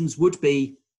other options would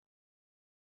be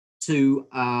to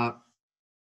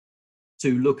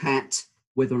look at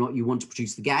whether or not you want to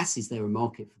produce the gas. Is there a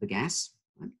market for the gas?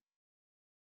 Right?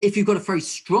 If you've got a very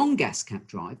strong gas cap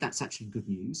drive, that's actually good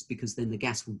news, because then the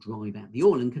gas will drive out the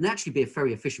oil and can actually be a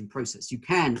very efficient process. You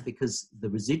can, because the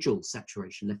residual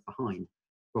saturation left behind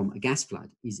from a gas flood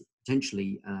is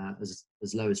potentially as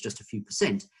low as just a few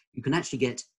percent, you can actually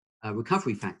get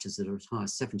recovery factors that are as high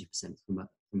as 70%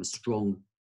 from a strong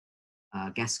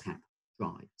gas cap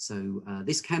drive. So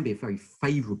this can be a very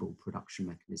favorable production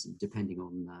mechanism depending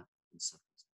on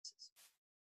circumstances.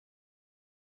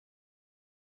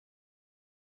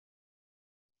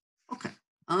 Okay,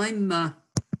 I'm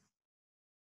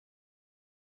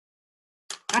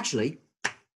actually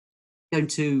going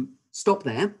to stop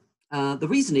there. The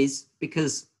reason is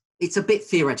because it's a bit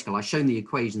theoretical. I've shown the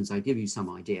equations, I give you some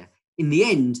idea. In the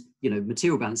end,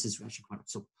 material balance is actually quite a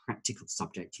sort of practical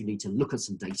subject. You need to look at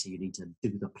some data, you need to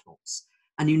do the plots,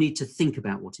 and you need to think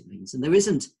about what it means. And there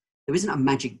isn't a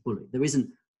magic bullet. There isn't,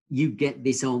 you get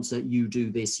this answer, you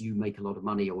do this, you make a lot of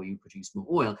money, or you produce more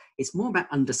oil. It's more about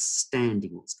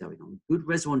understanding what's going on. A good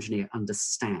reservoir engineer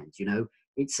understands,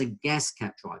 it's a gas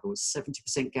cap drive, or it's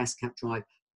 70% gas cap drive,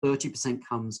 30%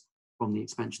 comes from the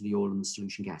expansion of the oil and the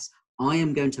solution gas. I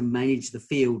am going to manage the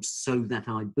field so that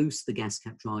I boost the gas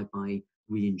cap drive by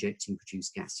re-injecting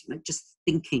produced gas. Just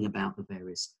thinking about the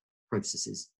various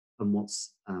processes and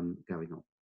what's going on.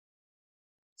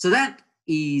 So that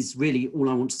is really all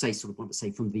I want to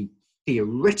say, from the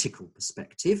theoretical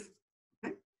perspective.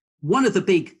 Okay? One of the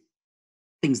big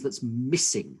things that's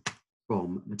missing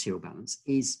from material balance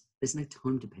is there's no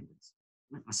time dependence.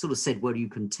 I sort of said, well, you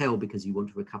can tell because you want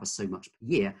to recover so much per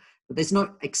year, but there's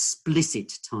no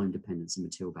explicit time dependence in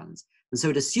material balance. And so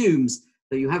it assumes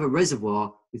that you have a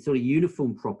reservoir with sort of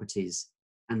uniform properties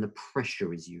and the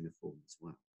pressure is uniform as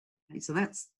well. Okay, so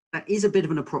that is a bit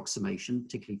of an approximation,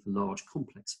 particularly for large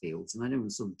complex fields, and I don't want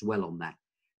to sort of dwell on that.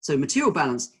 So material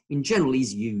balance in general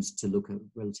is used to look at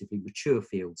relatively mature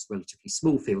fields, relatively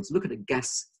small fields, look at the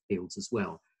gas fields as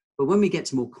well. But when we get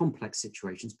to more complex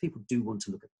situations, people do want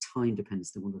to look at time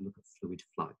dependence. They want to look at fluid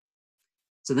flow.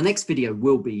 So the next video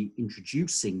will be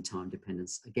introducing time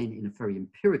dependence, again, in a very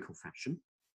empirical fashion,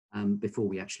 before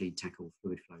we actually tackle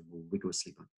fluid flow more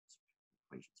rigorously by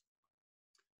equations.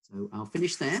 So I'll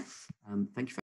finish there. Thank you.